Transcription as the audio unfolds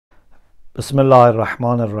Bismillahir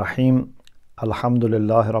Rahmanir Rahim.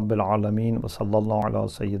 Alhamdulillahi Rabbil Alameen. Wa sallallahu ala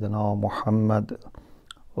Sayyidina Muhammad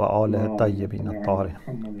wa alihi tayyibin at-tahirin.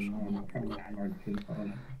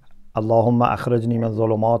 Allahumma akhrajni min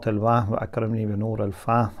dhulumat al-wahm wa akrimni bi nur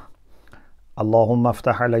al-fahm. Allahumma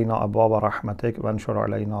aftah alayna abwaba rahmatik wa anshur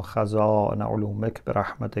alayna khaza'ina ulumik bi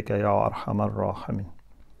rahmatika ya arhamar rahimin.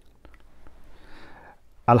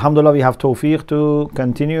 Alhamdulillah, we have tawfiq to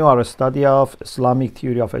continue our study of Islamic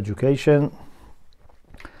theory of education.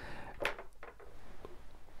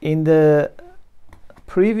 In the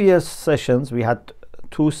previous sessions, we had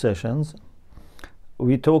two sessions.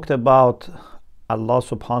 We talked about Allah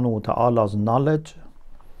subhanahu wa ta'ala's knowledge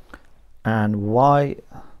and why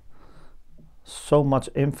so much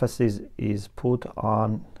emphasis is put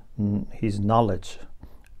on his knowledge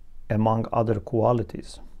among other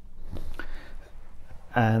qualities.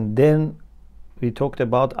 And then we talked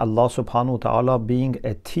about Allah subhanahu wa ta'ala being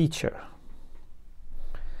a teacher.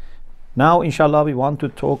 Now inshallah we want to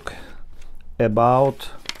talk about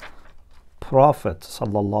Prophet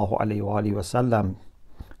sallallahu alaihi wasallam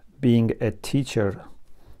being a teacher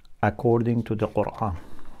according to the Qur'an.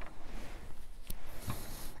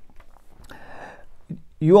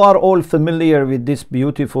 You are all familiar with this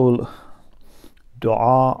beautiful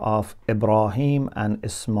dua of Ibrahim and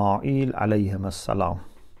Ismail alayhim as-salam.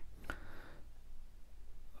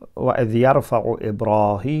 وَإِذْ يَرْفَعُ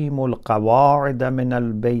إِبْرَاهِيمُ الْقَوَاعِدَ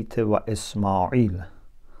مِنَ الْبَيْتِ وَإِسْمَاعِيلُ.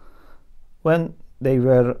 When they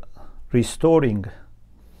were restoring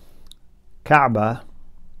Kaaba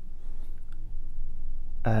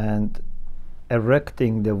and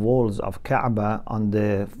erecting the walls of Kaaba on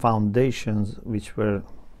the foundations which were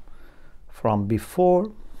from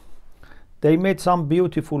before, they made some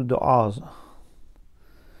beautiful du'as.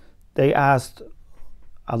 They asked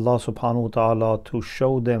Allah subhanahu wa ta'ala to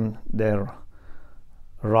show them their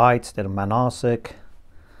rights, their manasik.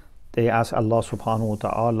 They asked Allah subhanahu wa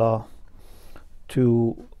ta'ala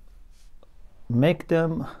to make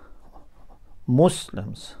them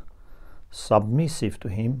Muslims, submissive to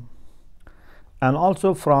him, and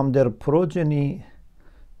also from their progeny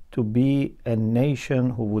to be a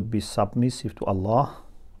nation who would be submissive to Allah.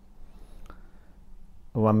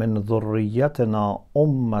 وَمِنْ ذُرِّيَّتِنَا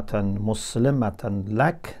أُمَّةً مُسْلِمَةً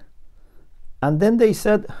لَكَ. And then they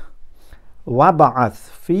said,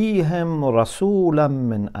 وَبَعَثْ فِيهِمْ رَسُولًا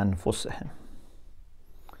مِنْ أَنفُسِهِمْ.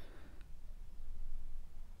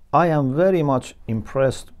 I am very much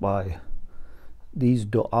impressed by these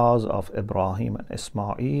du'as of Ibrahim and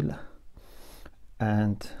Ismail,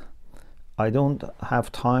 and I don't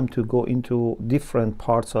have time to go into different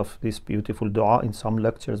parts of this beautiful dua. In some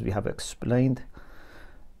lectures we have explained.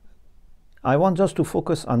 I want just to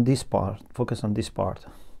focus on this part. وَبَعَثْ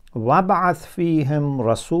فِيهِمْ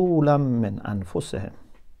رَسُولًا مِنْ أَنفُسِهِمْ.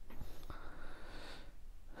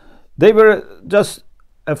 They were just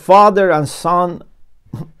a father and son,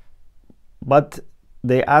 but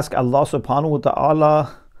they asked Allah subhanahu wa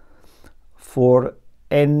ta'ala for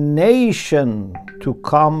a nation to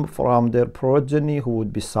come from their progeny who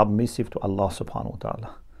would be submissive to Allah subhanahu wa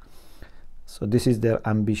ta'ala. So this is their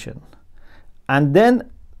ambition. And then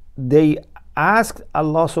they asked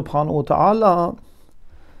Allah subhanahu wa ta'ala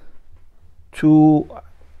to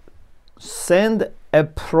send a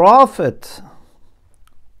prophet,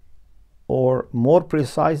 or more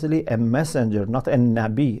precisely a messenger, not a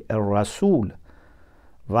nabi, a rasul.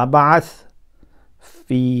 وَبَعَثْ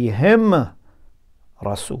فِيهِمْ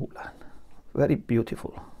رَسُولًا. Very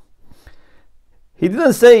beautiful. He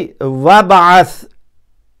didn't say وَبَعَثْ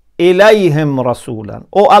إِلَيْهِمْ رَسُولًا.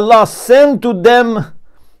 Oh Allah, send to them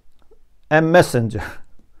a messenger.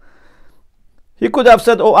 He could have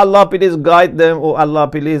said, oh Allah, please guide them. Oh Allah,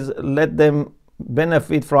 please let them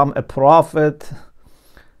benefit from a prophet.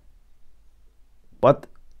 But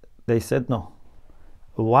they said no.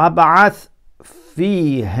 وَبَعَثْ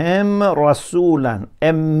فِيهِمْ رَسُولًا.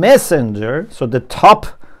 A messenger. So the top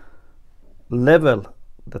level,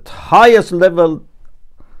 the highest level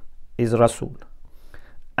is Rasul.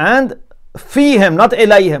 And فِيهِمْ, not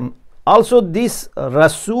إِلَيْهِمْ. Also this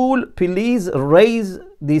Rasul, please raise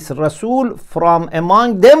this Rasul from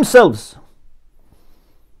among themselves.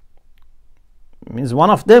 It means one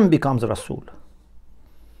of them becomes Rasul.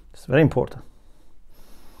 It's very important.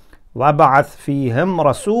 وَبَعَثْ فِيهِمْ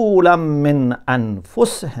رَسُولًا مِّنْ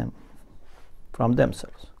أَنفُسِهِمْ. From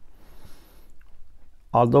themselves.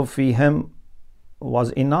 Although فِيهِمْ was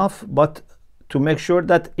enough, but to make sure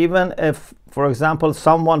that even if, for example,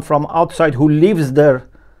 someone from outside who lives there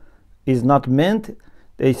is not meant,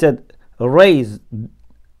 they said raise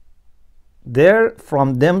there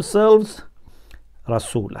from themselves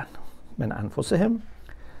رسولا من أنفسهم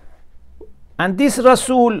And this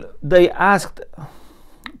Rasul, they asked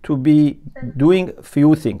to be doing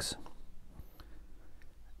few things.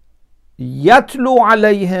 يَتْلُو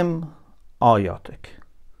عَلَيْهِمْ آيَاتِكَ.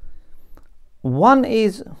 One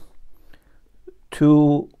is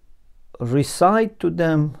to recite to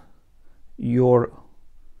them your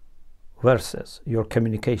verses, your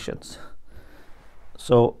communications.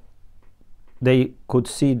 So they could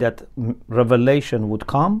see that revelation would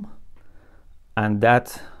come, and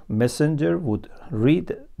that messenger would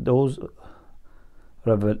read those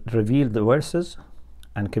revealed verses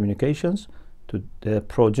and communications to the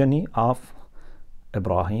progeny of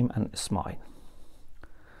Ibrahim and Ismail.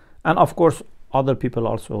 And of course, other people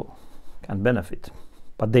also can benefit.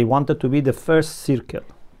 But they wanted to be the first circle.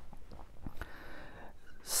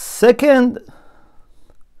 Second,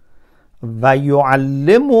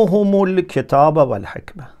 وَيُعَلِّمُهُمُ الْكِتَابَ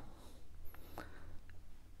وَالْحِكْمَةِ.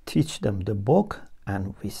 Teach them the book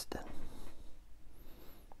and wisdom.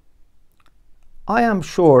 I am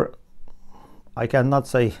sure, I cannot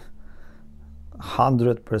say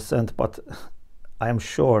 100%, but I am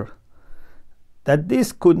sure that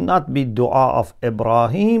this could not be dua of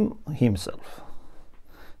Ibrahim himself.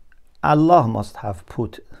 Allah must have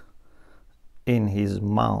put in his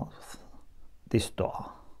mouth this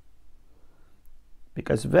dua,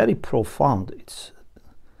 because very profound.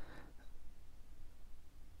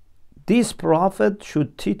 This prophet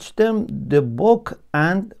should teach them the book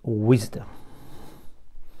and wisdom.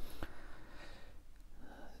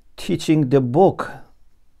 Teaching the book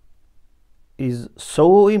is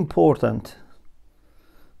so important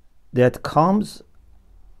that comes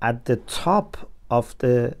at the top of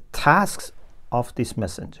the tasks of this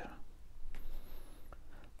messenger.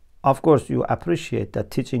 Of course, you appreciate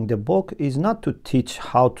that teaching the book is not to teach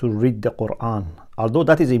how to read the Qur'an, although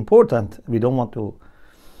that is important. We don't want to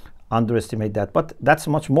underestimate that, but that's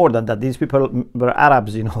much more than that. These people were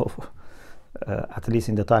Arabs, at least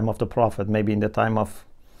in the time of the Prophet. Maybe in the time of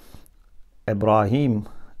Ibrahim,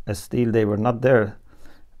 still they were not there,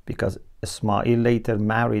 because Ismail later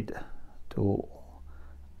married to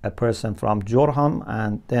a person from Jorham,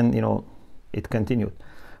 and then it continued.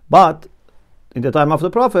 But in the time of the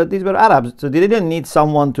Prophet, these were Arabs, so they didn't need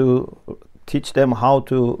someone to teach them how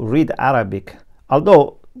to read Arabic,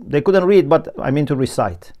 although they couldn't read, but I mean to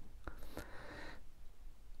recite.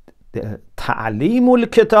 The ta'alimul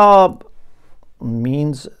kitab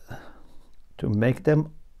means to make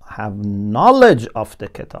them have knowledge of the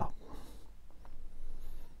kitab.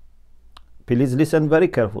 Please listen very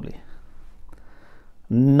carefully.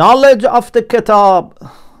 Knowledge of the kitab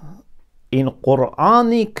in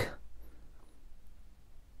Quranic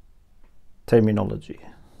terminology,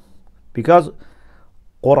 because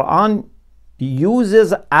Quran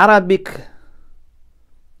uses Arabic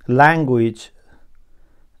language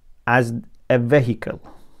as a vehicle.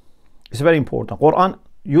 It's very important. Quran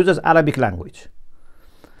uses Arabic language,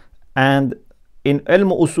 and in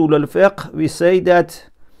Ilm Usul al-Fiqh we say that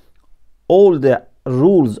all the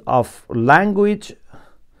rules of language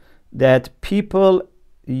that people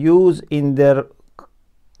use in their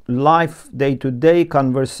life, day-to-day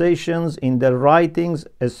conversations, in their writings,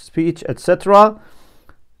 speech, etc.,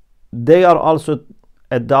 they are also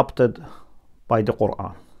adopted by the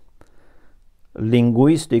Quran.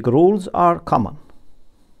 Linguistic rules are common,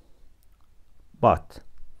 but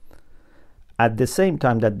at the same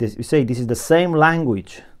time that we say this is the same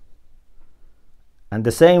language and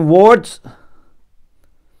the same words,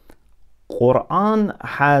 Quran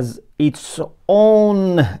has its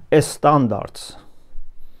own standards,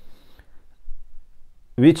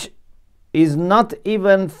 which is not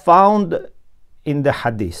even found in the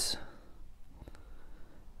hadith.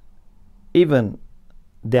 Even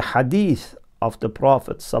the hadith of the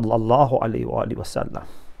Prophet sallallahu alaihi wasallam,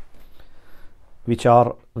 which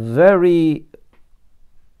are very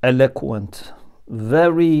eloquent,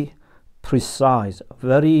 very precise,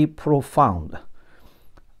 very profound.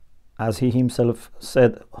 As he himself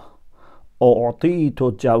said, أُعْطِيتُ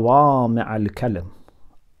جَوَامِعَ الْكَلِمِ.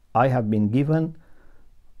 I have been given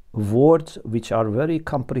words which are very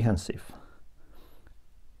comprehensive.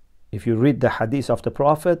 If you read the hadith of the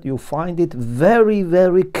Prophet, you find it very,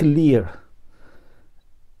 very clear,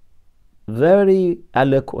 very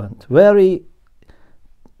eloquent, very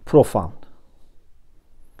profound,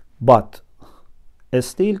 but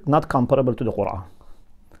still not comparable to the Quran.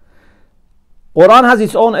 Quran has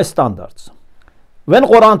its own standards. When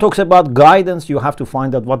Quran talks about guidance, you have to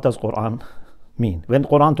find out what does Quran mean. When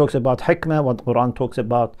Quran talks about hikmah, when Quran talks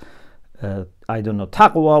about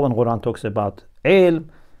taqwa, when Quran talks about ilm,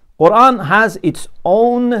 Quran has its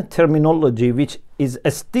own terminology which is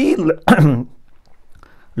still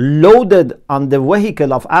loaded on the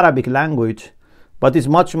vehicle of Arabic language, but it's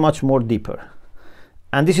much, much more deeper.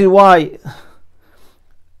 And this is why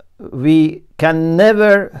we can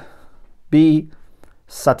never be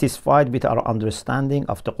satisfied with our understanding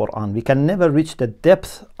of the Quran. We can never reach the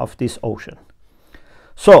depth of this ocean.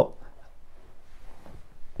 So,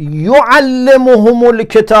 يُعَلِّمُهُمُ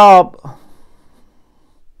الْكِتَابِ,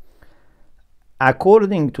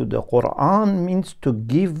 according to the Quran, means to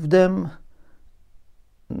give them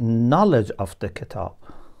knowledge of the kitab.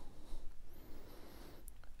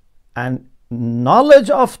 And knowledge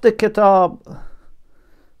of the kitab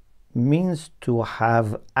means to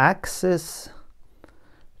have access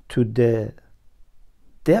to the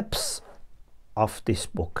depths of this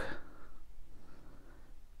book.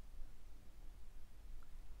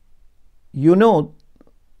 You know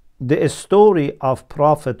the story of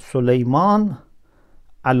Prophet Sulaiman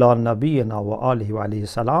ala nabiyina wa alihi wa alayhi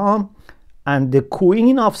salam and the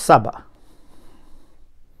Queen of Saba.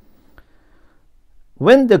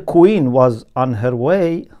 When the queen was on her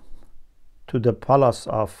way to the palace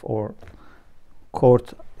of or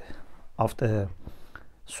court of the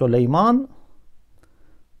Sulaiman,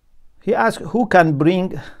 he asked who can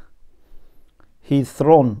bring his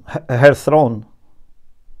throne, her throne.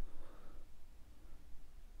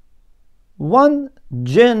 One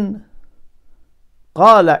jinn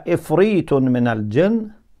قال إفريت من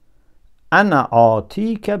الجن أنا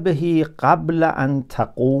آتيك به قبل أن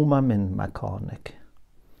تقوم من مكانك.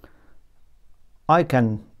 I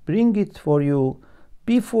can bring it for you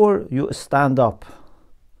before you stand up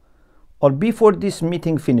or before this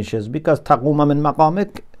meeting finishes, because تقوم من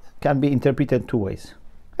مقامك can be interpreted two ways.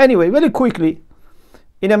 Anyway, very quickly,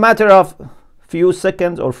 in a matter of few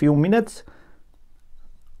seconds or few minutes,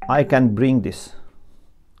 I can bring this.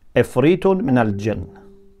 إفريت من الجن.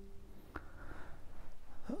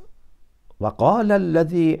 وقال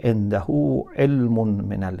الذي عنده علم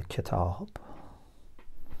من الكتاب.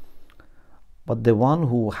 But the one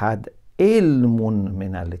who had ilmun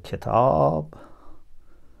min al-kitab,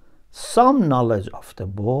 some knowledge of the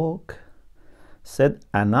book, said,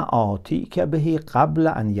 أنا آتيك به قبل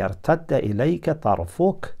أن يرتد إليك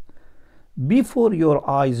طرفك. Before your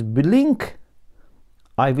eyes blink,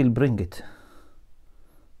 I will bring it.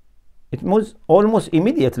 It was almost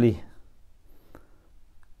immediately,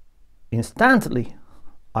 instantly,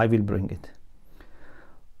 I will bring it.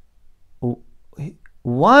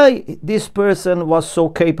 Why this person was so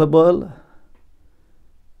capable?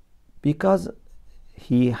 Because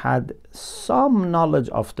he had some knowledge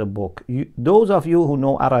of the book. Those of you who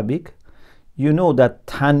know Arabic, you know that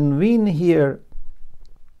tanween here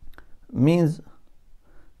means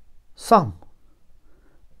some.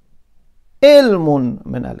 Ilmun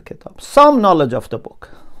min al-kitab, some knowledge of the book.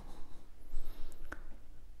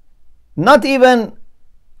 Not even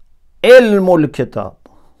ilmul kitab.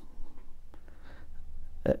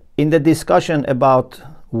 In the discussion about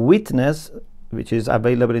witness, which is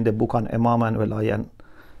available in the book on Imam and Wilayah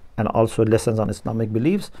and also lessons on Islamic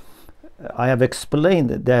beliefs, I have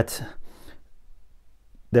explained that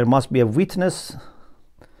there must be a witness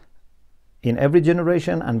in every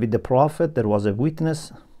generation, and with the Prophet there was a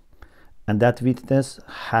witness, and that witness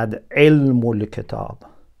had ilmul kitab.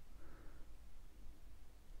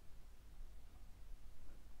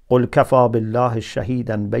 قل كفى بالله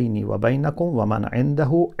شهيدا بيني وبينكم ومن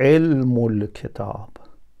عنده علم الكتاب.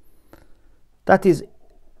 That is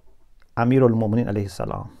Amir al-Mu'minin alayhi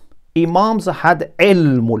salam. Imams had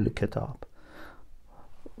ilmul kitab.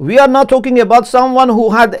 We are not talking about someone who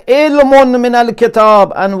had ilmun min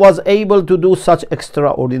al-kitab and was able to do such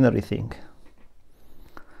extraordinary thing.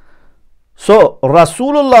 So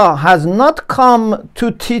Rasulullah has not come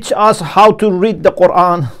to teach us how to read the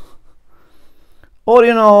Quran, or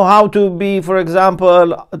how to be, for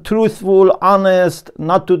example, truthful, honest,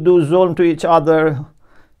 not to do zulm to each other.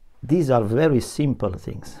 These are very simple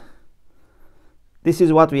things. This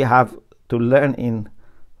is what we have to learn in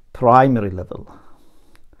primary level.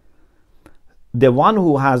 The one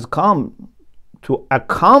who has come to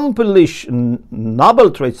accomplish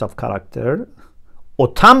noble traits of character,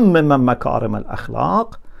 أُتَمِّمَ مَكَارِمَ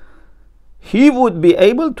الْأَخْلَاقِ, he would be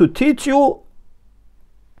able to teach you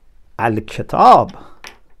al-kitab,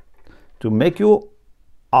 to make you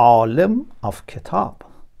alim of kitab.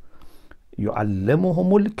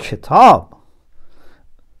 يُعَلِّمُهُمُ الْكِتَاب.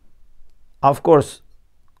 Of course,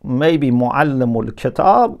 maybe mu'allimul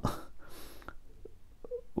kitab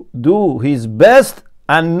do his best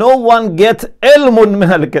and no one get ilmun min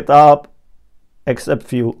al-kitab except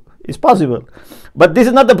few. It's possible. But this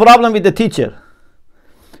is not the problem with the teacher.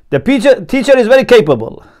 The teacher is very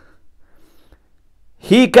capable.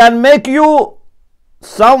 He can make you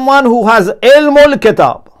someone who has ilmul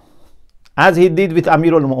kitab, as he did with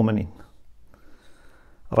Amirul Mu'minin.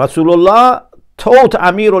 Rasulullah taught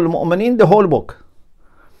Amirul Mu'minin the whole book,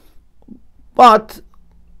 but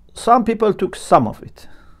some people took some of it.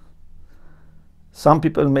 Some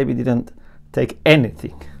people maybe didn't take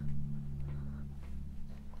anything.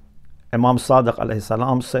 Imam Sadiq alayhi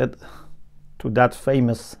salam said to that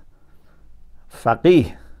famous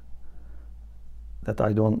faqih, that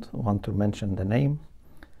I don't want to mention the name,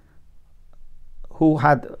 who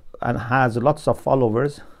had and has lots of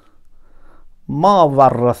followers, ما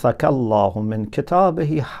ورثك الله من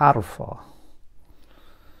كتابه حرفا.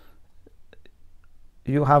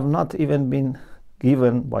 You have not even been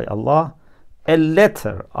given by Allah a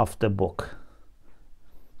letter of the book.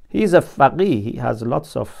 He is a faqih, he has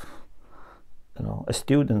lots of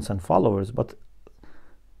students and followers, but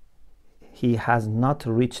he has not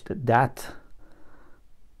reached that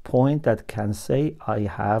point that can say, I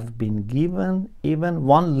have been given even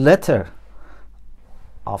one letter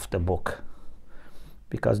of the book.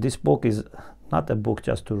 Because this book is not a book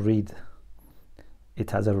just to read.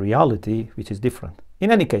 It has a reality which is different.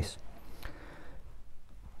 In any case,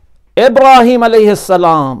 Ibrahim alayhi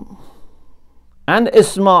salam and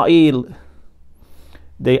Ismail,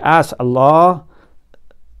 they asked Allah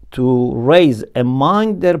to raise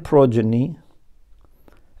among their progeny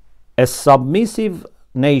a submissive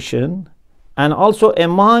nation, and also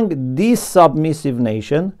among this submissive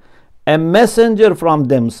nation a messenger from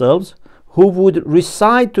themselves who would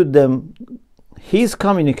recite to them his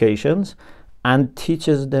communications and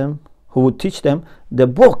who would teach them the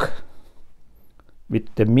book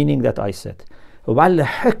with the meaning that I said. Wal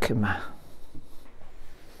hikmah,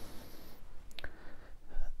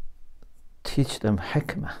 teach them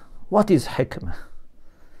hikmah. What is hikmah?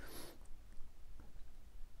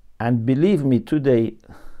 And believe me, today,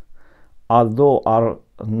 although our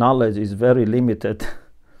knowledge is very limited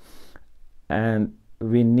and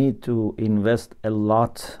we need to invest a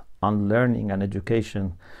lot on learning and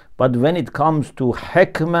education, but when it comes to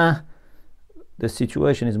hikmah, the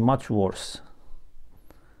situation is much worse.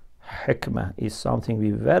 Hikmah is something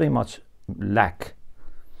we very much lack.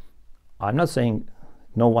 I'm not saying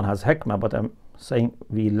no one has hikmah, but I'm saying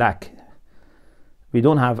we lack. We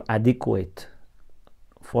don't have adequate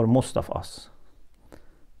for most of us.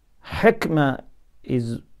 Hikmah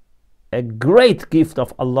is a great gift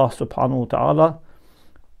of Allah subhanahu wa ta'ala,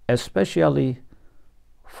 especially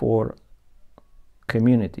for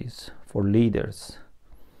communities, for leaders.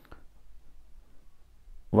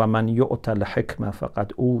 وَمَنْ يُؤْتَ الْحِكْمَةَ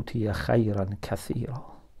فَقَدْ أُوتِيَ خَيْرًا كَثِيرًا.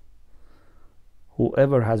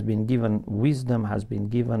 Whoever has been given wisdom has been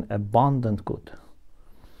given abundant good.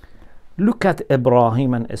 Look at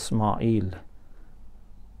Ibrahim and Ismail.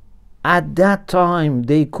 At that time,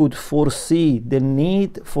 they could foresee the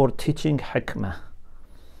need for teaching hikmah.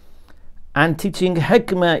 And teaching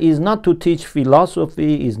hikmah is not to teach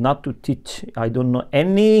philosophy, is not to teach,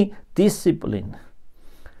 any discipline.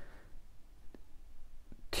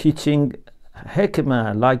 Teaching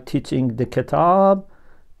hikmah, like teaching the kitab,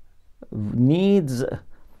 needs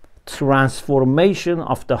transformation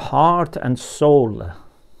of the heart and soul,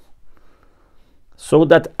 so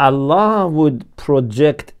that Allah would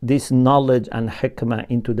project this knowledge and hikmah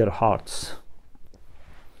into their hearts.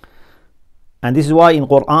 And this is why in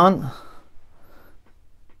Qur'an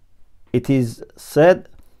it is said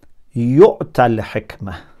yu'tal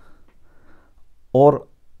hikmah, or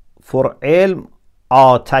for ilm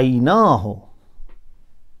ataynahu.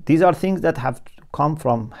 These are things that have to come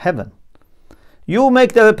from heaven. You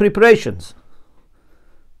make the preparations,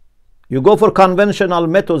 you go for conventional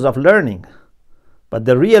methods of learning, but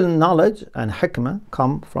the real knowledge and hikmah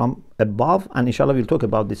come from above, and inshallah we'll talk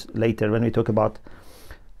about this later when we talk about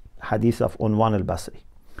hadith of Unwan al-Basri.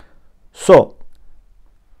 So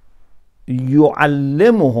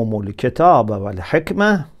يُعَلِّمُهُمُ الْكِتَابَ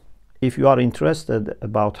وَالْحِكْمَةِ. If you are interested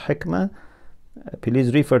about hikmah,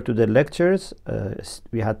 please refer to the lectures.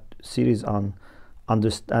 We had series on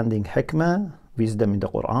understanding hikmah, wisdom in the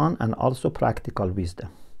Quran, and also practical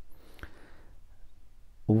wisdom.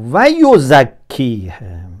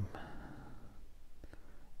 وَيُزَكِّيهِمْ.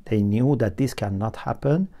 They knew that this cannot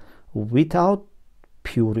happen without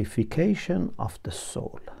purification of the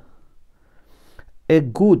soul. A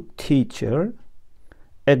good teacher,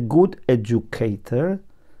 a good educator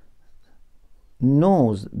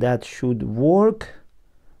knows that should work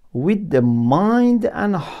with the mind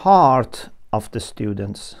and heart of the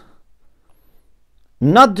students.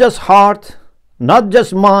 Not just heart, not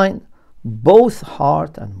just mind, both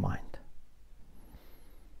heart and mind.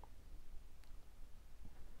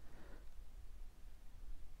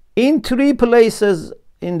 In 3 places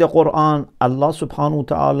in the Quran, Allah subhanahu wa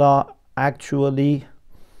ta'ala actually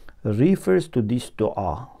refers to this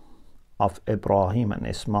dua of Ibrahim and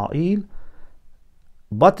Ismail,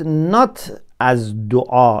 but not as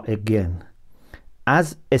dua again,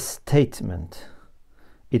 as a statement.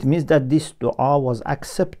 It means that this dua was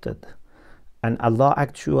accepted and Allah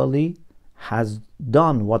actually has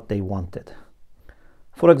done what they wanted.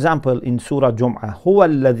 For example, in Surah Jum'ah, هو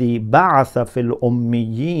الذي بعث في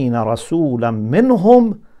الأميين رسولا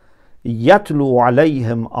منهم يتلو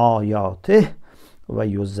عليهم آياته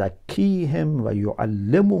ويزكيهم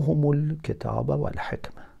ويعلمهم الكتاب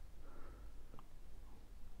والحكمة.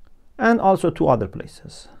 And also two other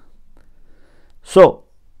places. So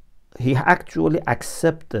he actually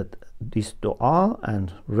accepted this dua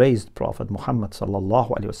and raised Prophet Muhammad sallallahu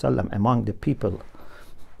alaihi wasallam among the people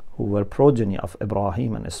who were progeny of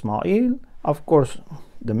Ibrahim and Ismail. Of course,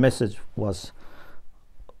 the message was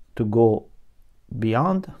to go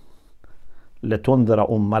beyond لتنذر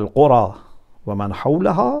القرى ومن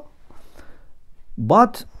حولها,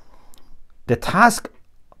 but the task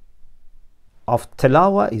of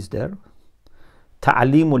tilawa is there,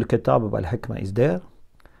 تعليم الكتاب والحكمة is there,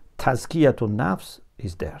 تزكية النفس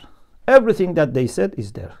is there. Everything that they said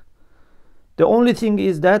is there. The only thing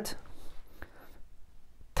is that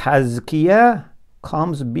tazkiyah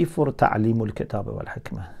comes before ta'lim al-kitab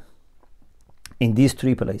wal-hikmah. In these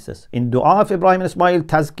three places. In dua of Ibrahim and Ismail,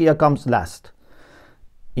 tazkiyah comes last.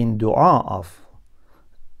 In dua of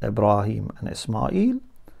Ibrahim and Ismail,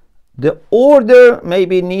 the order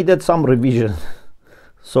maybe needed some revision.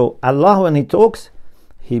 So Allah, when he talks,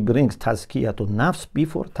 he brings tazkiyatun nafs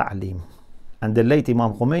before ta'lim. And the late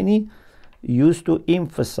Imam Khomeini used to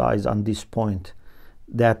emphasize on this point,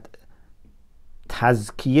 that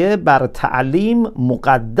tazkiyah bar ta'lim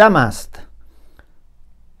muqaddam ast.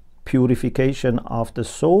 Purification of the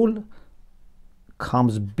soul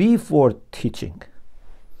comes before teaching.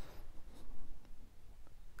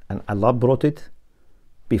 And Allah brought it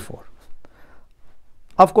before.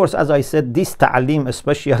 Of course, as I said, this ta'lim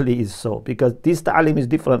especially is so, because this ta'lim is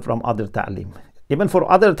different from other ta'lim. Even for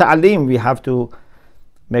other ta'lim, we have to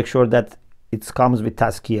make sure that it comes with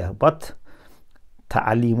tazkiyah. But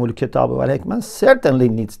ta'limul kitab wal hikmah certainly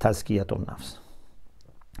needs tazkiyatun nafs.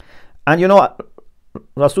 And you know,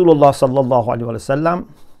 Rasulullah sallallahu alaihi wasallam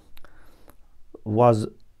was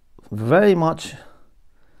very much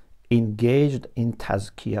engaged in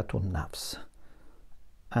tazkiyatun nafs.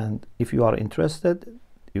 And if you are interested,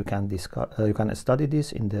 you can discuss, you can study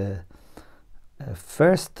this in the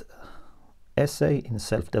first essay in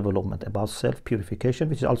self-development about self-purification,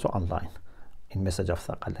 which is also online in Message of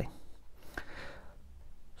Thaqalain.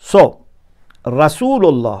 So,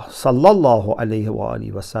 Rasulullah sallallahu alayhi wa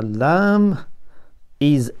wasallam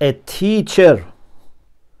is a teacher.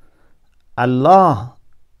 Allah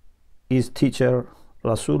is teacher.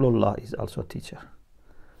 Rasulullah is also teacher.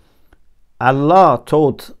 Allah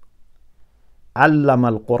taught Allama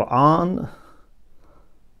al-Qur'an.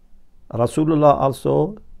 Rasulullah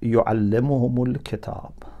also yu'allimuhumul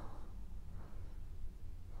kitab.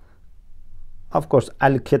 Of course,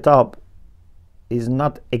 al-kitab is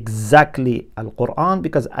not exactly al-Qur'an,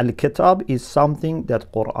 because al-kitab is something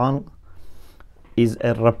that Qur'an is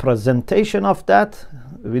a representation of that.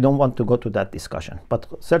 We don't want to go to that discussion, but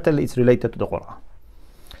certainly it's related to the Qur'an.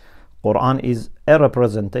 Qur'an is a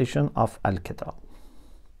representation of al-kitab.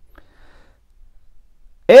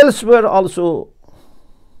 Elsewhere also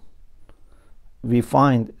we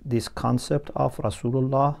find this concept of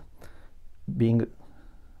Rasulullah being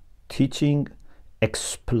teaching,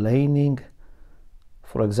 explaining.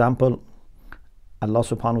 For example, Allah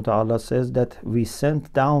subhanahu wa ta'ala says that we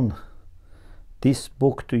sent down this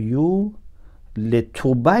book to you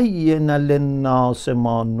لِتُبَيِّنَ لِلنَّاسِ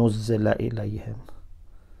مَا نُزِّلَ إِلَيْهِمْ,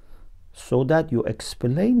 so that you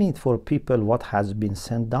explain it for people what has been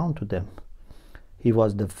sent down to them. He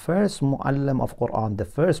was the first mu'allim of Qur'an, the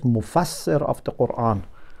first mufassir of the Qur'an,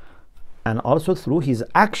 and also through his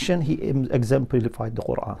action he exemplified the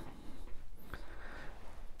Qur'an.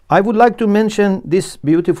 I would like to mention this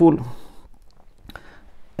beautiful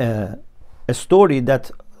a story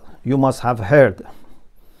that you must have heard.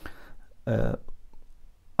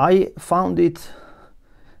 I found it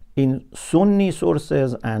in Sunni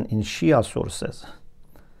sources and in Shia sources,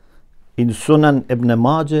 in Sunan Ibn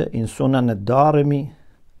Majah, in Sunan al-Darimi,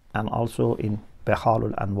 and also in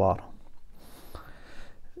Bihar al-Anwar.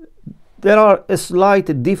 There are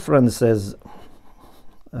slight differences,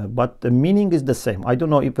 but the meaning is the same. I don't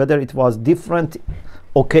know whether it was different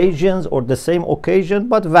occasions or the same occasion,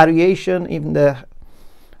 but variation in the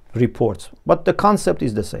reports. But the concept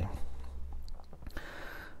is the same.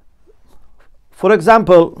 For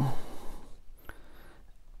example,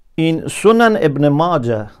 in Sunan Ibn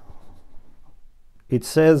Majah, it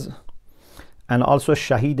says, and also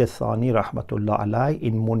Shahid al-Thani rahmatullah alay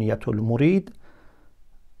in Munyatul Murid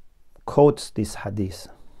quotes this hadith.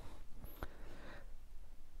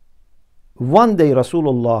 One day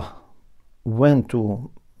Rasulullah went to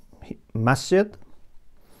masjid,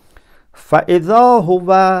 فَإِذَا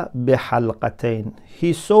هُوَ بِحَلْقَتَيْن.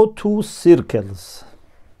 He saw two circles.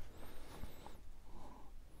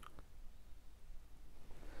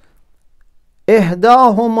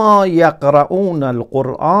 إِحْدَاهُمَا يَقْرَؤُونَ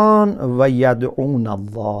الْقُرْآنَ وَيَدْعُونَ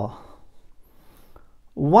اللَّهِ.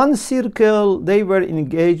 One circle, they were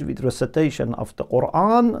engaged with recitation of the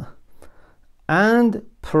Qur'an and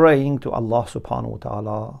praying to Allah subhanahu wa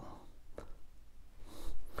ta'ala.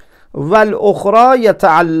 وَالْأُخْرَى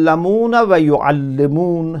يَتَعَلَّمُونَ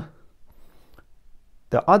وَيُعَلِّمُونَ.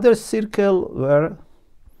 The other circle were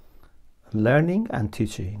learning and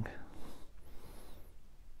teaching.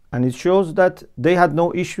 And it shows that they had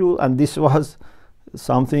no issue, and this was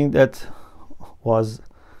something that was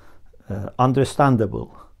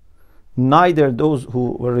understandable. Neither those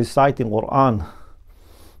who were reciting Qur'an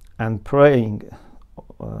and praying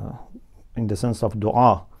in the sense of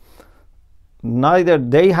dua, neither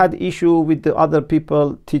they had issue with the other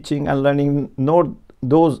people teaching and learning, nor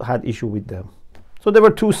those had issue with them. So there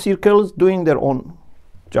were two circles doing their own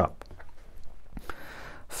job.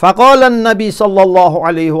 فقال النبي صلى الله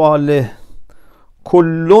عليه وآله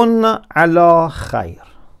كل على خير.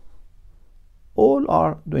 All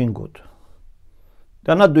are doing good.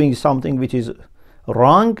 They are not doing something which is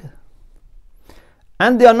wrong,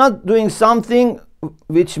 and they are not doing something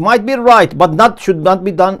which might be right but should not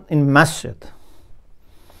be done in masjid,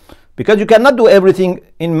 because you cannot do everything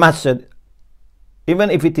in masjid even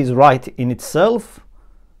if it is right in itself.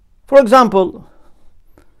 For example,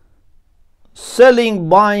 selling,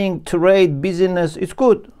 buying, trade, business is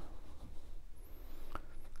good.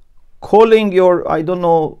 Calling your, I don't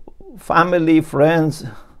know, family, friends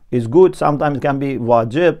is good. Sometimes it can be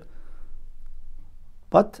wajib.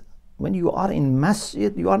 But when you are in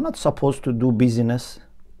masjid, you are not supposed to do business.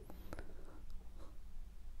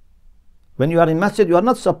 When you are in masjid, you are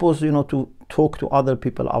not supposed, to talk to other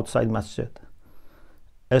people outside masjid,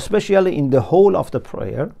 especially in the whole of the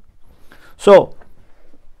prayer. So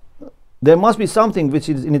there must be something which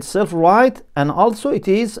is in itself right, and also it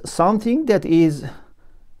is something that is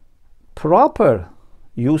proper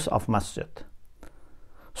use of masjid.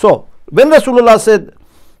 So when Rasulullah said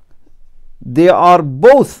they are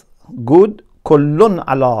both good, kullun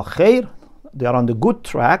ala khair, they are on the good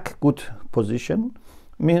track, good position,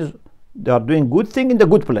 means they are doing good thing in the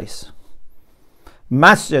good place.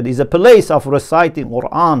 Masjid is a place of reciting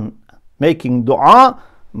Qur'an, making dua.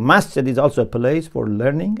 Masjid is also a place for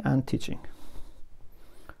learning and teaching.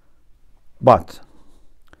 But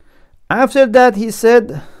after that he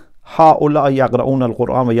said, هؤلاء يقرؤون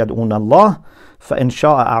القرآن ويدعون الله فإن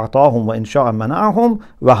شاء أعطاهم وإن شاء منعهم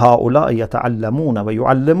وهؤلاء يتعلمون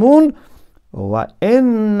ويعلمون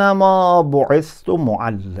وإنما بعثت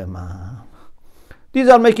معلما. These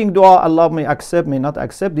are making dua. Allah may accept, may not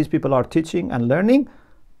accept. These people are teaching and learning,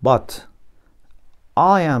 but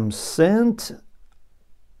I am sent,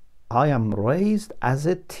 I am raised as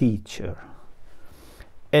a teacher.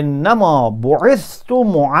 إنما بعثت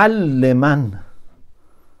معلما.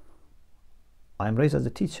 I am raised as a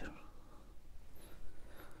teacher.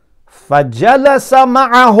 فجلس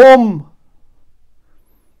معهم.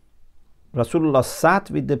 Rasulullah sat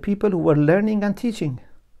with the people who were learning and teaching.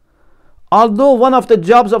 Although one of the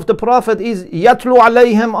jobs of the Prophet is يَتْلُو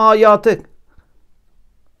عَلَيْهِمْ آيَاتِكَ,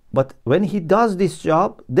 but when he does this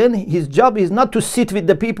job, then his job is not to sit with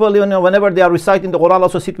the people, whenever they are reciting the Qur'an,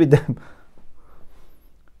 also sit with them.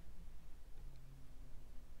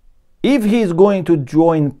 If he is going to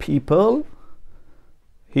join people,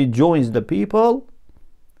 he joins the people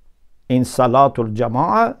in Salatul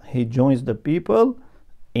Jama'ah, he joins the people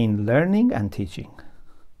in learning and teaching.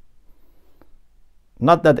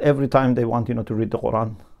 Not that every time they want to read the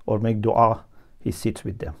Quran or make dua, he sits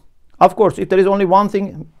with them. Of course, if there is only one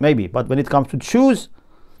thing, maybe, but when it comes to choose,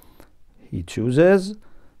 he chooses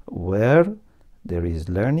where there is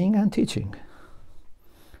learning and teaching.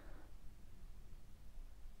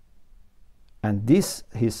 And this,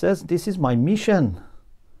 he says, this is my mission.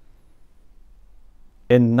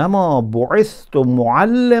 إِنَّمَا بُعِثْتُ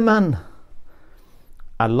مُعَلِّمًا.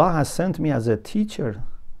 Allah has sent me as a teacher.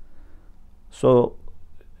 So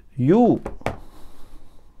you,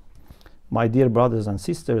 my dear brothers and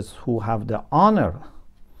sisters who have the honor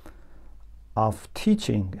of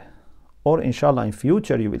teaching, or inshallah in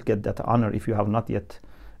future you will get that honor if you have not yet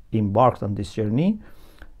embarked on this journey,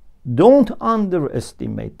 don't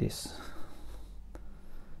underestimate this.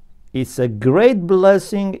 It's a great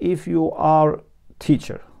blessing if you are a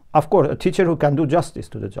teacher. Of course, a teacher who can do justice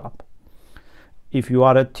to the job. If you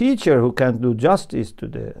are a teacher who can do justice to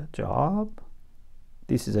the job,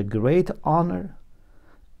 this is a great honor,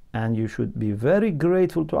 and you should be very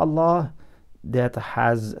grateful to Allah that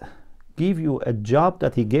has give you a job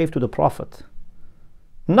that He gave to the Prophet.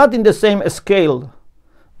 Not in the same scale,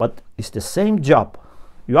 but it's the same job.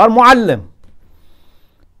 You are muallim.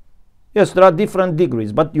 Yes, there are different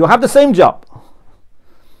degrees, but you have the same job.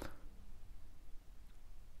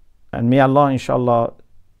 And may Allah, inshallah,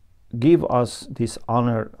 give us this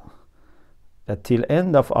honor that till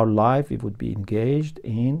end of our life we would be engaged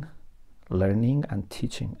in learning and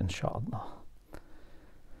teaching, inshallah.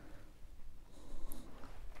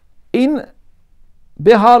 In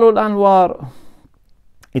Biharul Anwar,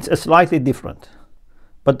 it's a slightly different,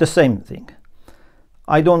 but the same thing.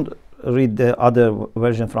 I don't read the other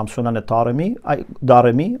version from Sunan Darimi.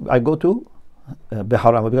 I go to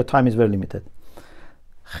Bihar Anwar because time is very limited.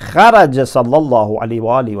 خرج صلى الله عليه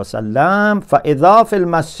وآله وسلم فإذا في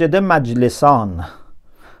المسجد مجلسان.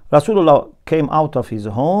 Rasulullah came out of his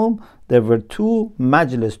home. There were two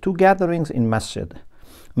gatherings in masjid.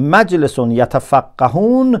 مجلس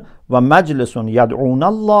يتفقهون ومجلس يدعون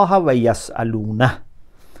الله ويسألونه.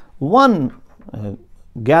 One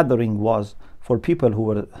gathering was for people who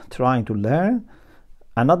were trying to learn.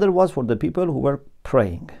 Another was for the people who were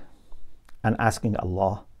praying and asking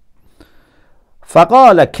Allah.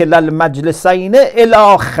 فقال كلا المجلسين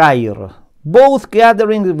إلى خير. Both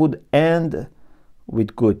gatherings would end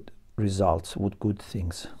with good results, with good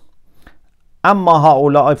things. أما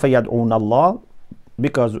هؤلاء فيدعون الله,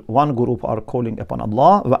 because one group are calling upon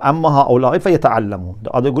Allah, وأما هؤلاء فيتعلمون,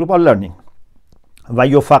 the other group are learning.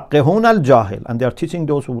 ويفقهون الجاهل, and they are teaching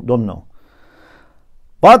those who don't know.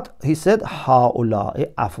 But he said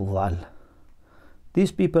هؤلاء أفضل,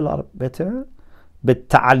 these people are better.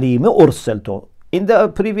 بالتعليم أرسلت. In the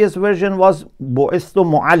previous version was بعثت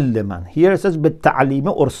معلما. Here it says بالتعليم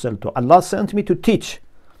أرسلت. Allah sent me to teach.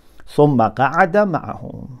 ثم قعد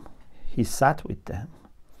معهم. He sat with them.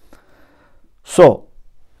 So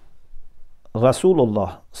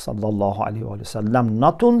Rasulullah sallallahu alaihi wasallam,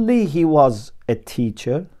 not only he was a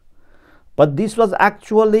teacher, but this was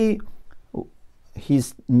actually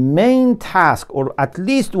his main task, or at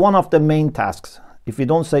least one of the main tasks. If we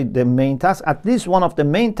don't say the main task, at least one of the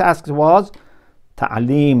main tasks was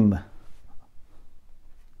ta'aleem.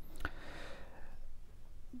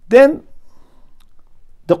 Then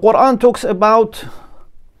the Qur'an talks about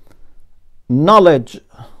knowledge,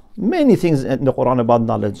 many things in the Qur'an about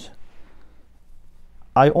knowledge.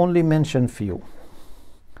 I only mention few.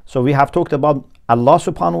 So we have talked about Allah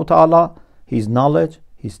subhanahu wa ta'ala, His knowledge,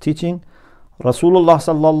 His teaching. Rasulullah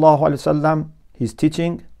sallallahu alaihi wasallam, His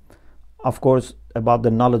teaching. Of course, about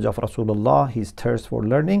the knowledge of Rasulullah, his thirst for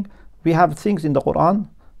learning. We have things in the Quran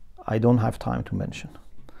I don't have time to mention.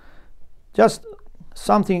 Just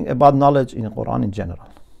something about knowledge in the Quran in general.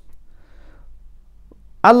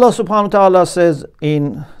 Allah subhanahu wa ta'ala says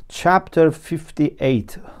in chapter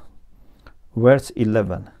 58, verse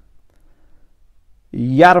 11,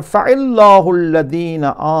 يَرْفَعِ اللَّهُ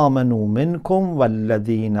الَّذِينَ آمَنُوا مِنْكُمْ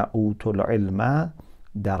وَالَّذِينَ أُوتُوا الْعِلْمَ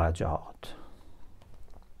دَرَجَاتٍ.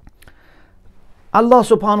 Allah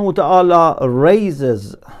subhanahu wa ta'ala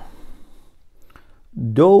raises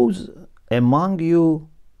those among you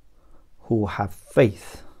who have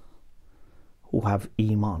faith, who have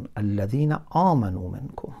iman. الَّذِينَ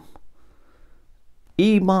آمَنُوا مِنْكُمْ.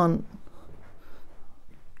 Iman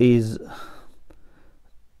is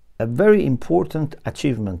a very important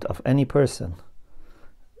achievement of any person,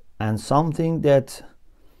 and something that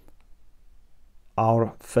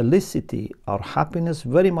our felicity, our happiness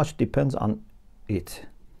very much depends on it.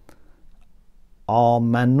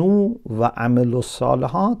 Amanu wa amilu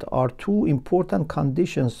salihat are two important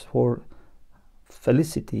conditions for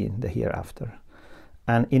felicity in the hereafter.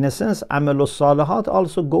 And in a sense, amilu salihat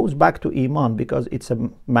also goes back to iman, because it's a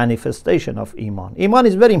manifestation of iman. Iman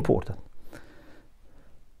is very important.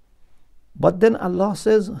 But then Allah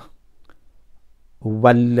says,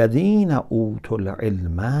 وَالَّذِينَ أُوتُوا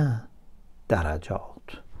الْعِلْمَ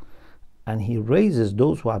دَرَجَاتٍ. And He raises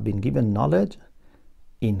those who have been given knowledge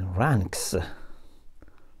in ranks.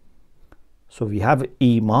 So we have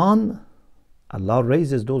iman, Allah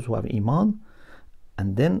raises those who have iman,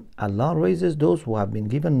 and then Allah raises those who have been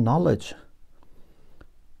given knowledge.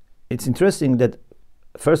 It's interesting that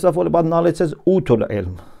first of all about knowledge says utul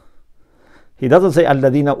ilm. He doesn't say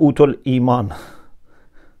alladina utul iman.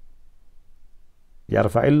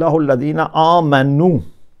 Yarfa'illahu alladina amanu.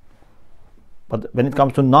 But when it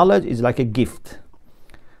comes to knowledge, it's like a gift.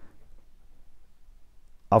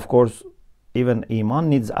 Of course, even Iman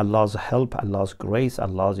needs Allah's help, Allah's grace,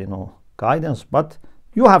 Allah's, guidance. But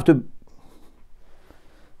you have to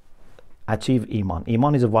achieve Iman.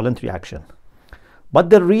 Iman is a voluntary action. But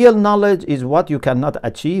the real knowledge is what you cannot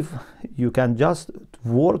achieve. You can just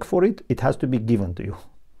work for it. It has to be given to you.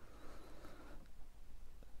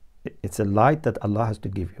 It's a light that Allah has to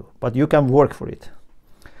give you. But you can work for it.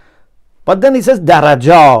 But then it says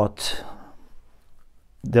darajat.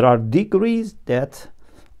 There are degrees that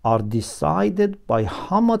are decided by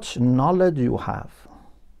how much knowledge you have.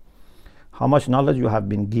 How much knowledge you have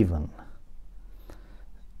been given.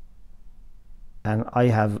 And I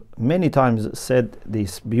have many times said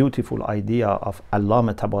this beautiful idea of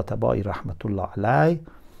Allama Tabatabai rahmatullah alayh,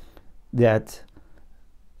 that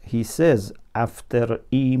he says after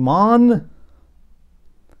Iman,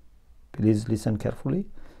 please listen carefully,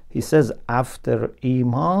 he says after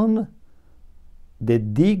Iman, the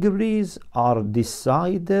degrees are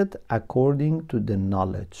decided according to the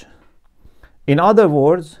knowledge. In other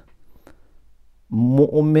words,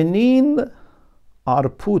 mu'mineen are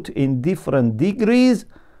put in different degrees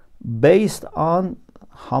based on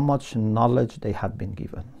how much knowledge they have been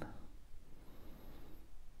given.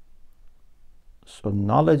 So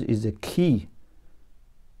knowledge is a key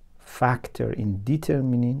factor in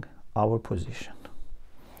determining our position.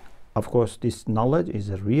 Of course, this knowledge is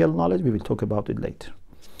a real knowledge. We will talk about it later.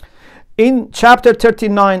 In chapter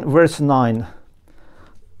 39, verse 9,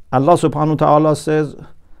 Allah subhanahu wa ta'ala says,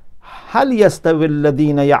 هل يستوي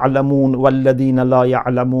الذين يعلمون والذين لا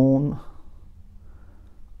يعلمون?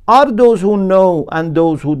 Are those who know and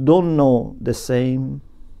those who don't know the same?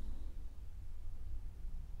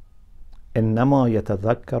 إنما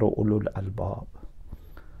يتذكر أولو الألباب.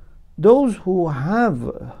 Those who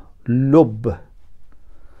have lub,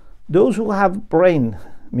 those who have brain,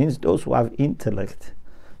 means those who have intellect,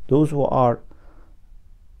 those who are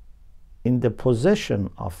in the possession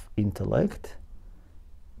of intellect,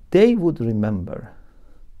 they would remember.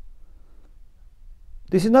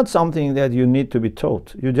 This is not something that you need to be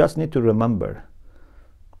taught. You just need to remember.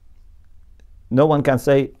 No one can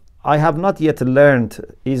say, I have not yet learned.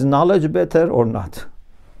 Is knowledge better or not?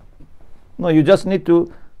 No, you just need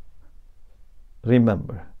to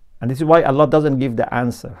remember. And this is why Allah doesn't give the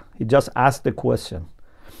answer. He just asks the question.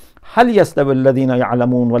 هل يستوي الذين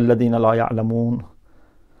يعلمون والذين لا يعلمون?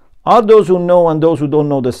 Are those who know and those who don't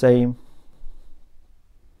know the same?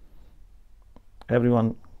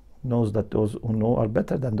 Everyone knows that those who know are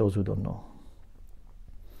better than those who don't know.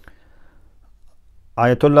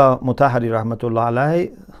 Ayatollah Mutahari rahmatullah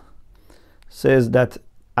alayhi says that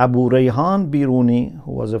Abu Rayhan Biruni,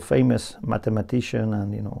 who was a famous mathematician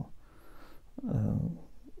and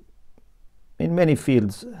in many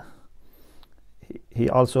fields, he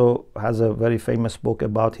also has a very famous book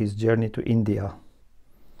about his journey to India.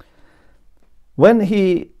 When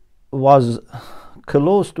he was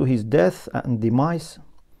close to his death and demise,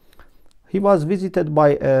 he was visited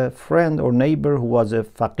by a friend or neighbor who was a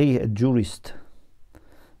faqih, a jurist,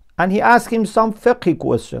 and he asked him some fiqh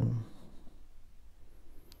question.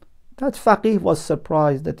 That faqih was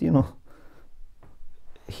surprised that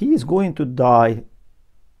he is going to die.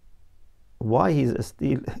 Why he is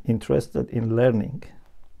still interested in learning?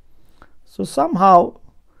 So somehow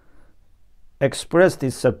expressed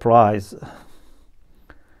his surprise.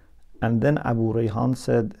 And then Abu Rayhan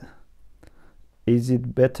said, is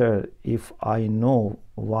it better if I know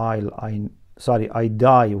while I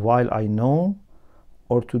die while I know,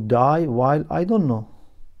 or to die while I don't know?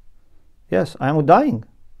 Yes, I am dying.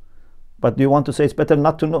 But do you want to say it's better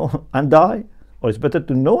not to know and die? Or it's better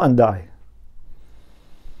to know and die?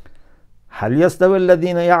 هل يستوي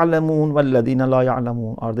الذين يعلمون والذين لا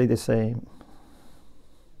يعلمون? Are they the same?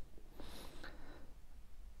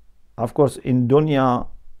 Of course, in dunya,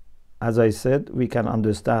 as I said, we can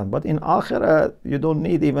understand. But in akhirah, you don't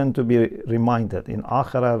need even to be reminded. In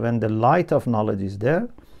akhirah, when the light of knowledge is there,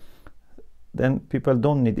 then people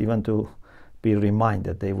don't need even to be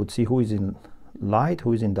reminded. They would see who is in light,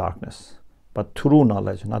 who is in darkness. But true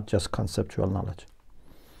knowledge, not just conceptual knowledge.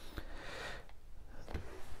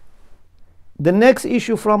 The next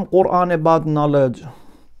issue from Qur'an about knowledge,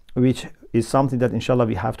 which is something that inshallah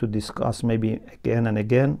we have to discuss maybe again and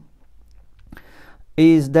again,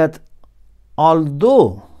 is that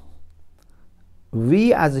although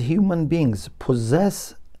we as human beings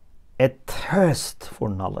possess a thirst for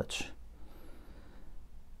knowledge,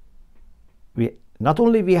 not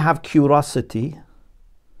only we have curiosity,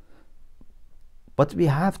 but we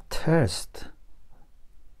have thirst.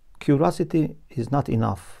 Curiosity is not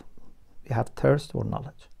enough. We have thirst for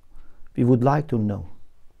knowledge. We would like to know.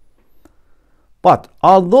 But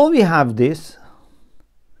although we have this,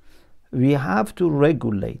 we have to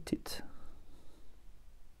regulate it.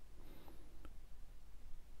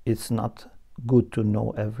 It's not good to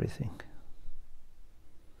know everything.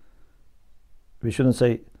 We shouldn't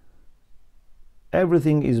say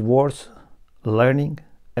everything is worth learning,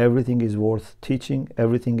 everything is worth teaching,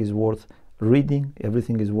 everything is worth reading,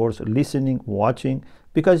 everything is worth listening, watching,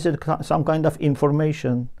 because it's some kind of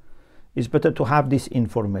information. It's better to have this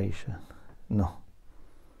information. No.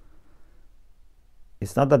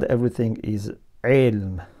 It's not that everything is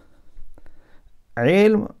ilm.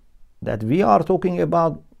 Ilm that we are talking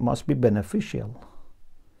about must be beneficial.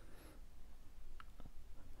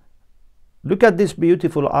 Look at this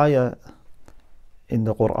beautiful ayah in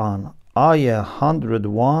the Qur'an. Ayah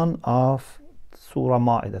 101 of Surah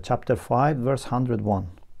Ma'idah, chapter 5, verse 101.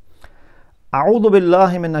 أعوذ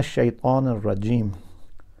بالله من الشيطان الرجيم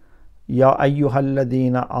يا أيها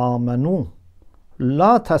الذين آمنوا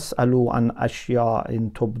لا تسألوا عن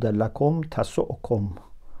أشياء تبد لكم تسؤكم.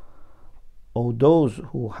 O those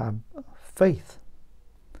who have faith,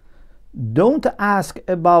 don't ask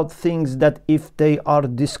about things that if they are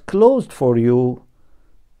disclosed for you,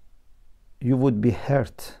 you would be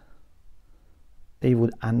hurt. They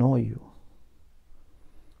would annoy you.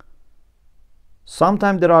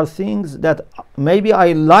 Sometimes there are things that maybe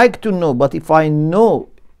I like to know, but if I know,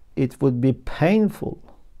 it would be painful.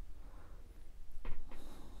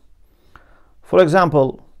 For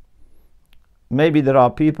example, maybe there are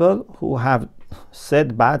people who have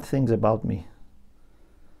said bad things about me.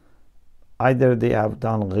 Either they have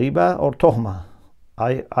done ghiba or tuhma.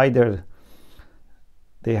 Either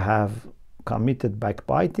they have committed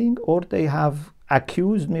backbiting or they have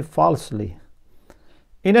accused me falsely.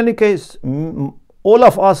 In any case, all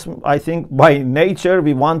of us, I think by nature,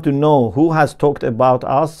 we want to know who has talked about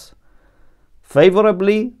us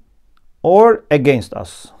favorably or against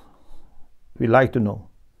us. We like to know.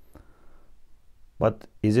 But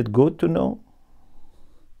is it good to know?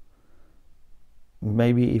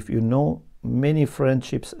 Maybe if you know, many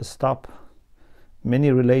friendships stop,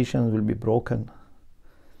 many relations will be broken.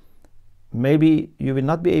 Maybe you will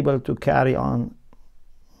not be able to carry on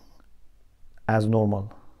as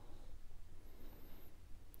normal.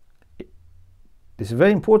 It's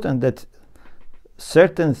very important that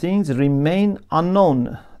certain things remain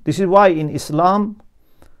unknown. This is why in Islam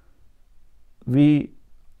we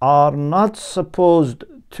are not supposed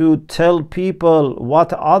to tell people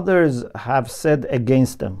what others have said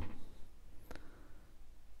against them.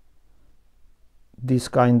 This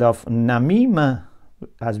kind of namima,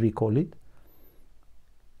 as we call it,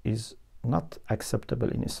 is not acceptable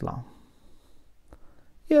in Islam.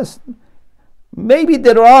 Yes, maybe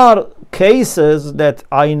there are cases that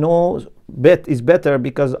I know is better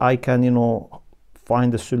because I can,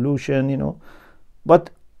 find a solution,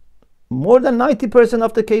 but more than 90%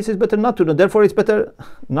 of the cases better not to know. Therefore, it's better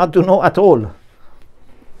not to know at all.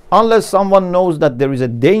 Unless someone knows that there is a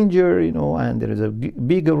danger, and there is a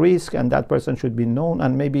big risk, and that person should be known.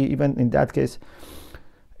 And maybe even in that case,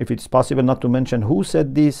 if it's possible not to mention who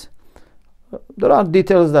said this, there are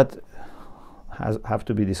details that have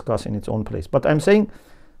to be discussed in its own place. But I'm saying,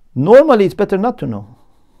 normally it's better not to know.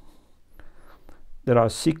 There are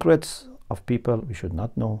secrets of people we should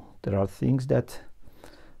not know. There are things that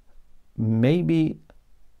maybe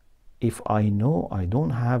if I know, I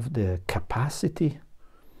don't have the capacity.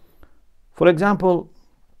 For example,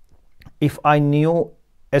 if I knew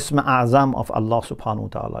Isma A'zam of Allah subhanahu wa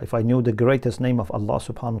ta'ala, if I knew the greatest name of Allah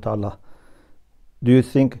subhanahu wa ta'ala, do you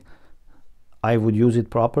think I would use it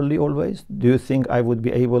properly always? Do you think I would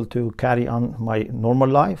be able to carry on my normal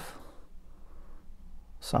life?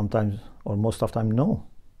 Sometimes, or most of the time, no.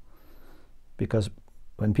 Because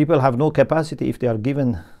when people have no capacity, if they are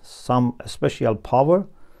given some special power,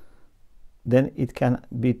 then it can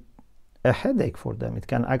be a headache for them. It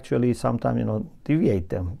can actually sometimes, deviate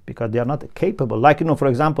them because they are not capable. Like, for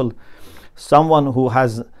example, someone who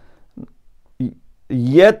has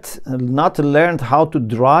yet not learned how to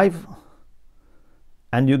drive,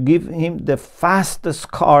 and you give him the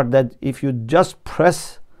fastest car that if you just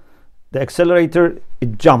press the accelerator,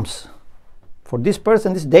 it jumps. For this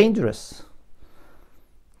person, it's dangerous.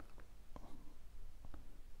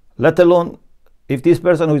 Let alone if this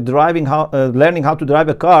person who is learning how to drive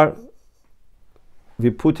a car, we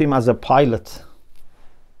put him as a pilot.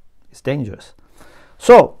 It's dangerous.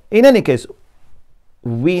 So, in any case,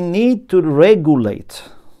 we need to regulate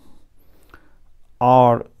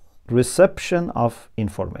our reception of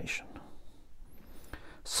information.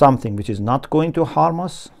 Something which is not going to harm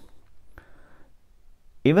us,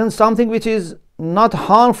 even something which is not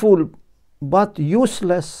harmful but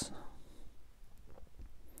useless.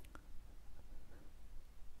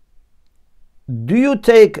 Do you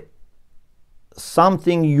take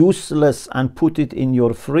something useless and put it in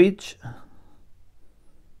your fridge?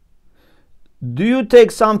 Do you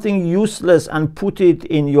take something useless and put it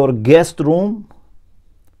in your guest room?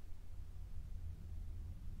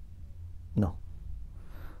 No.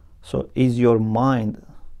 So is your mind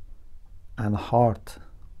and heart,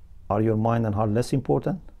 are your mind and heart less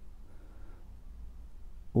important?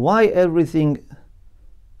 Why everything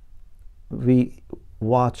we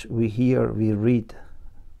watch, we hear, we read,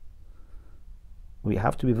 we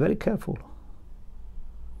have to be very careful.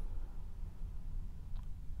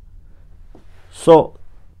 So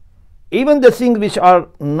even the things which are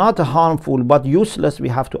not harmful but useless, we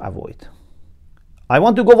have to avoid. I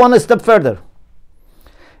want to go one step further.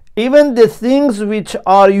 Even the things which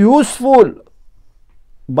are useful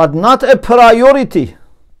but not a priority.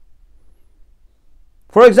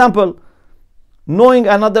 For example, knowing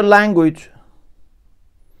another language.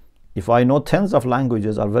 If I know tens of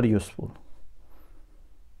languages are very useful.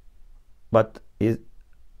 But is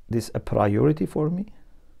this a priority for me?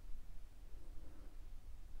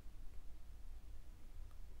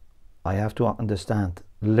 I have to understand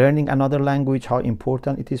learning another language, how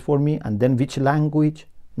important it is for me, and then which language.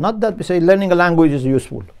 Not that we say learning a language is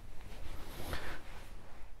useful.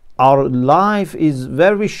 Our life is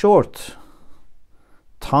very short.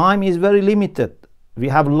 Time is very limited. We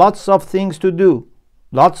have lots of things to do,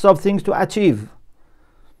 lots of things to achieve.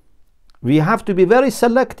 We have to be very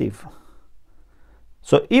selective.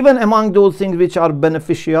 So even among those things which are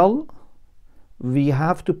beneficial, we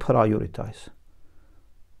have to prioritize.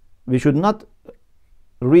 We should not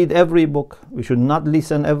read every book. We should not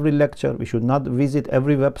listen every lecture. We should not visit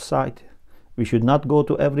every website. We should not go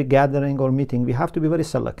to every gathering or meeting. We have to be very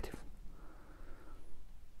selective.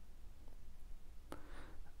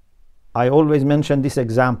 I always mention this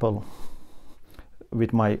example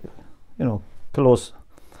with my, close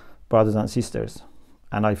brothers and sisters,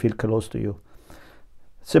 and I feel close to you.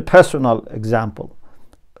 It's a personal example.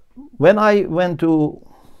 When I went to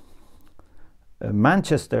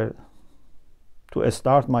Manchester to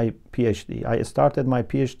start my PhD, I started my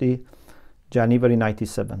PhD January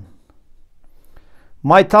 97.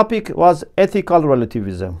 My topic was ethical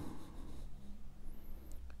relativism.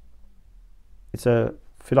 It's a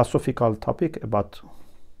philosophical topic about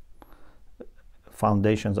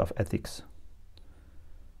foundations of ethics.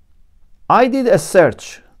 I did a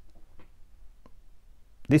search.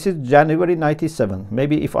 This is January 97.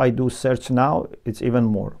 Maybe if I do search now, it's even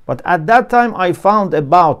more. But at that time, I found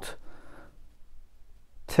about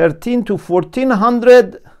 13 to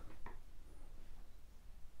 1400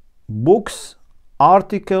 books,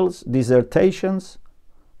 articles, dissertations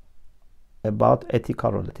about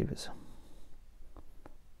ethical relativism.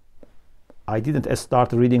 I didn't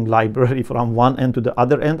start reading library from one end to the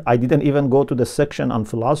other end. I didn't even go to the section on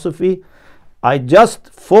philosophy. I just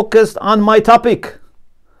focused on my topic.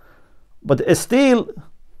 But still,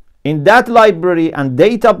 in that library and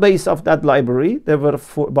database of that library, there were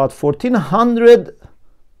about 1400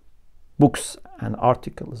 books and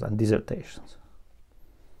articles and dissertations.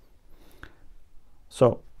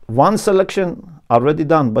 So one selection already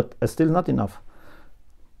done, but still not enough.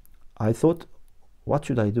 I thought, what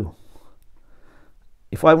should I do?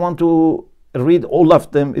 If I want to read all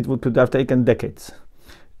of them, it could have taken decades.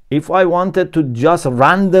 If I wanted to just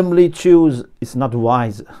randomly choose, it's not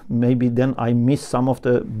wise. Maybe then I miss some of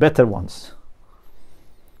the better ones.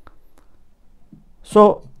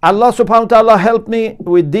 So Allah subhanahu wa ta'ala helped me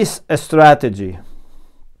with this strategy.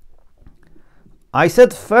 I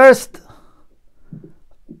said first,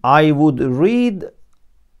 I would read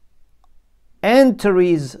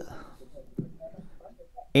entries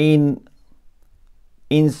in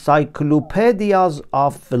encyclopedias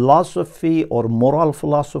of philosophy or moral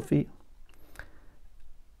philosophy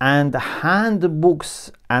and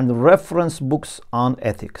handbooks and reference books on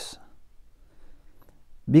ethics.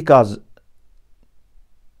 Because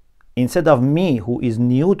instead of me, who is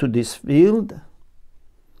new to this field,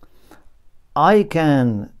 I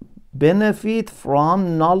can benefit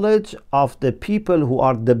from knowledge of the people who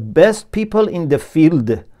are the best people in the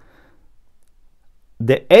field.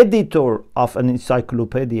 The editor of an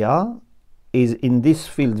encyclopedia is in this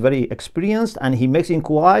field very experienced, and he makes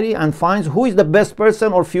inquiry and finds who is the best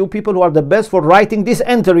person or few people who are the best for writing this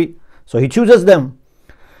entry. So he chooses them.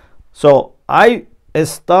 So I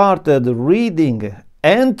started reading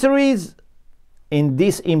entries in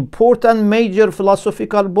these important major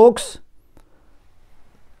philosophical books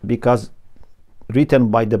because written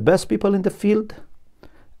by the best people in the field,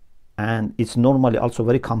 and it's normally also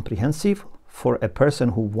very comprehensive for a person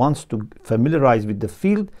who wants to familiarize with the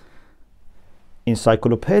field.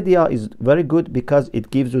 Encyclopedia is very good because it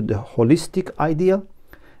gives you the holistic idea.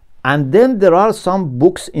 And then there are some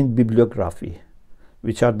books in bibliography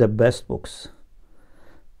which are the best books.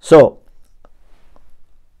 So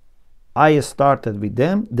I started with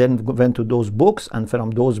them, then went to those books, and from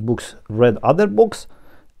those books read other books,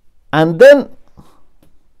 and then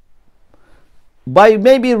by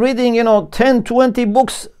maybe reading 10, 20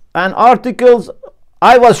 books and articles,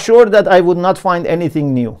 I was sure that I would not find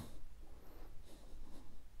anything new.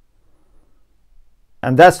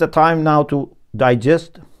 And that's the time now to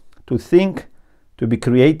digest, to think, to be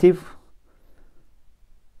creative.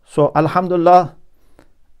 So Alhamdulillah,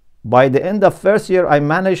 by the end of first year, I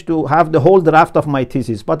managed to have the whole draft of my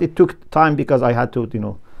thesis, but it took time because I had to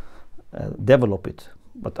develop it.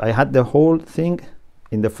 But I had the whole thing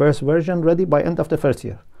in the first version ready by end of the first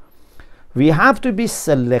year. We have to be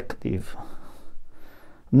selective.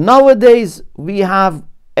 Nowadays, we have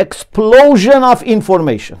explosion of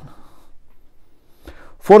information.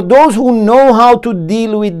 For those who know how to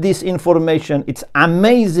deal with this information, it's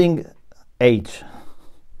amazing age.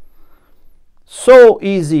 So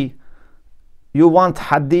easy. You want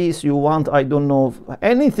hadith, you want, I don't know,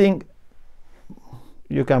 anything,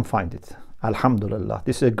 you can find it. Alhamdulillah.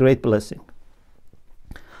 This is a great blessing.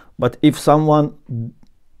 But if someone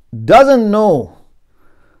doesn't know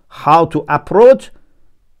how to approach,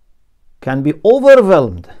 can be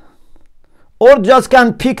overwhelmed, or just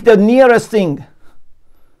can pick the nearest thing,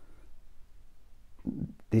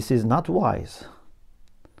 this is not wise.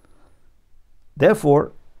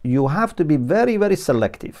 Therefore, you have to be very, very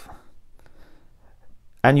selective.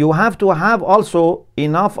 And you have to have also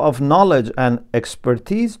enough of knowledge and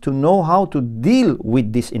expertise to know how to deal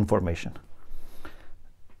with this information.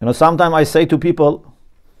 Sometimes I say to people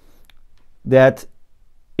that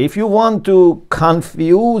if you want to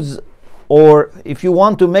confuse, or if you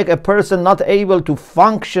want to make a person not able to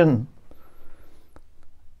function,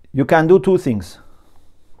 you can do two things.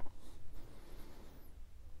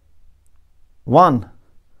 One,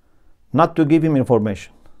 not to give him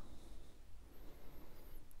information.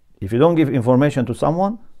 If you don't give information to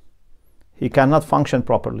someone, he cannot function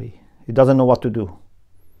properly. He doesn't know what to do.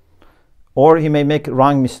 Or he may make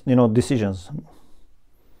wrong decisions.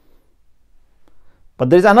 But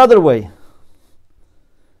there is another way.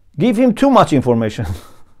 Give him too much information.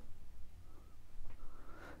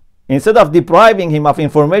 Instead of depriving him of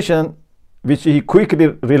information, which he quickly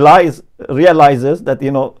realizes that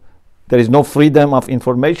there is no freedom of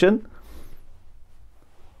information,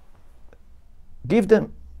 give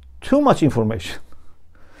them too much information.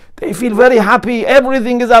 They feel very happy,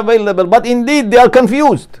 everything is available, but indeed they are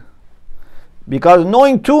confused, because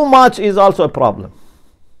knowing too much is also a problem.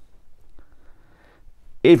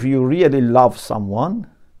 If you really love someone,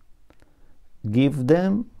 give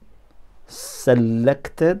them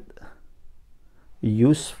selected,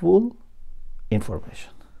 useful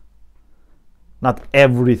information. Not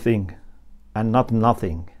everything and not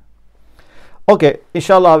nothing. Okay,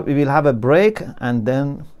 inshallah, we will have a break, and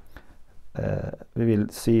then we will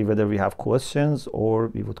see whether we have questions or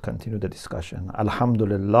we would continue the discussion.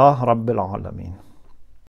 Alhamdulillah Rabbil Alameen.